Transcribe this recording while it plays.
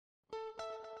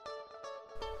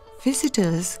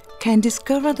Visitors can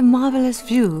discover the marvelous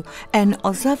view and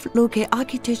observe local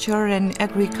architecture and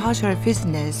agricultural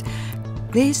business,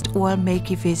 Placed World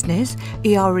Making Business,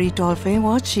 Aori Dolphin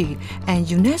Watching, and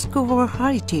UNESCO World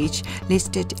Heritage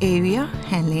listed area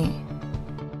handling.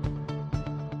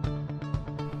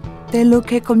 The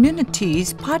local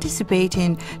communities participate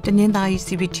in the Nindai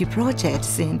CBT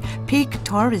projects in peak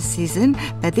tourist season,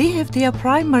 but they have their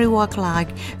primary work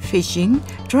like fishing,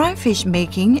 dry fish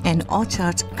making, and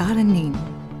orchard gardening.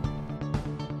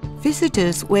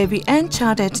 Visitors will be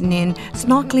enchanted in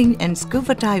snorkeling and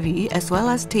scuba diving, as well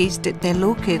as taste their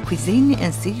local cuisine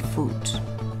and seafood.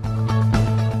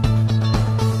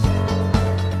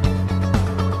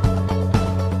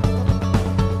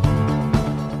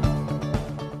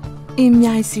 In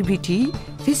Myanmar CBT,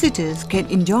 visitors can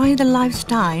enjoy the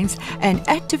lifestyles and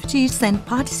activities and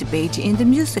participate in the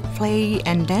music play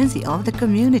and dancing of the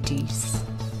communities.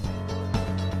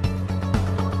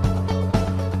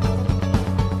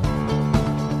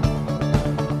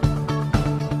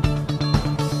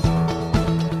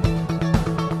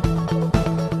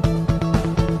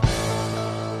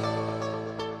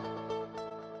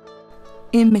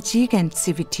 In Michigan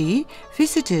CBT,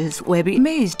 visitors will be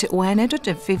amazed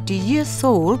 150 years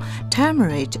old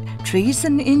tamarind trees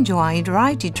and enjoy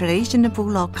riding traditional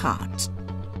bullock carts.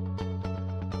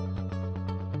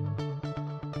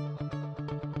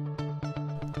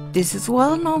 This is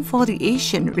well known for the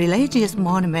Asian religious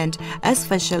monument,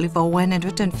 especially for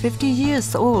 150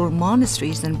 years old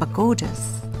monasteries and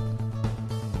pagodas.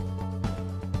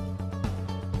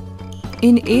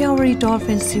 In Aori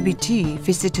Dolphin CBT,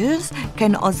 visitors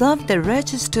can observe the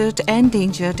registered,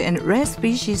 endangered, and rare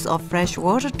species of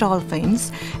freshwater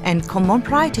dolphins and common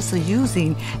practice of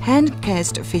using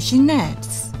hand-cast fishing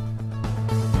nets.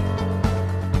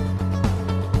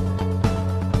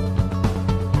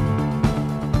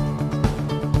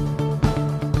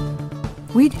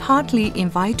 We heartily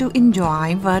invite to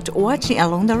enjoy bird watching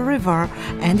along the river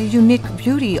and the unique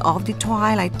beauty of the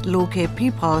twilight local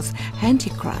people's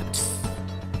handicrafts.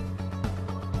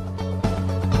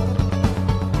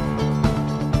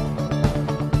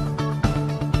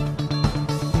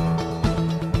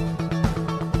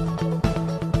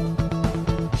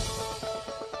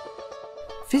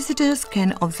 Visitors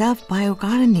can observe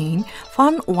biogardening,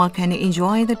 farm work and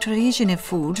enjoy the traditional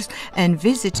foods, and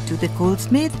visit to the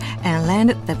goldsmith and learn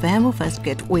the bamboo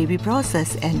basket weaving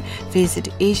process and visit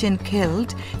Asian kiln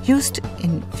used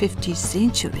in 50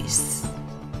 centuries.